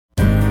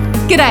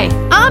G'day,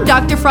 I'm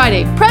Dr.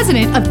 Friday,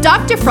 president of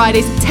Dr.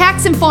 Friday's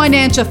Tax and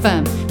Financial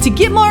Firm. To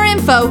get more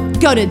info,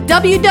 go to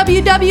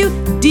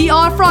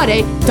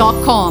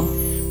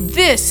www.drfriday.com.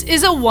 This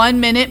is a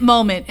 1-minute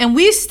moment, and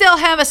we still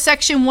have a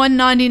Section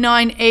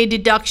 199A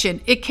deduction.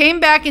 It came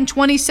back in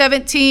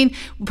 2017,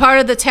 part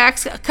of the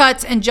Tax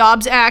Cuts and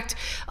Jobs Act.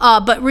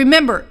 But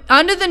remember,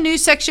 under the new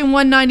Section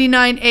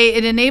 199A,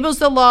 it enables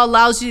the law,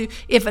 allows you,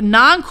 if a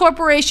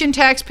non-corporation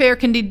taxpayer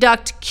can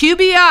deduct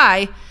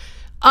QBI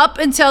up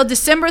until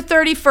December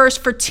 31st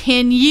for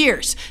 10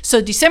 years.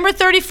 So December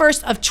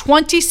 31st of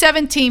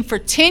 2017 for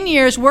 10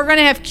 years, we're going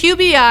to have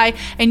QBI,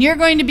 and you're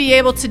going to be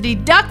able to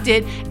deduct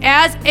it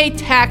as a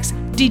tax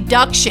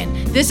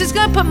deduction. This is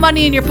going to put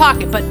money in your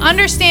pocket, but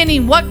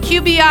understanding what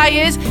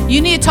QBI is,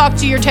 you need to talk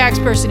to your tax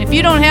person. If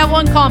you don't have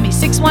one, call me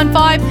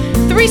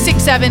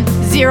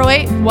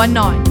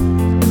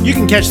 615-367-0819. You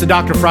can catch the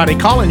Dr. Friday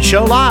call-in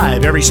show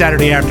live every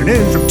Saturday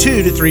afternoon from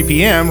 2 to 3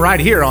 p.m. right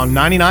here on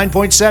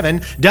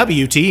 99.7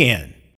 WTN.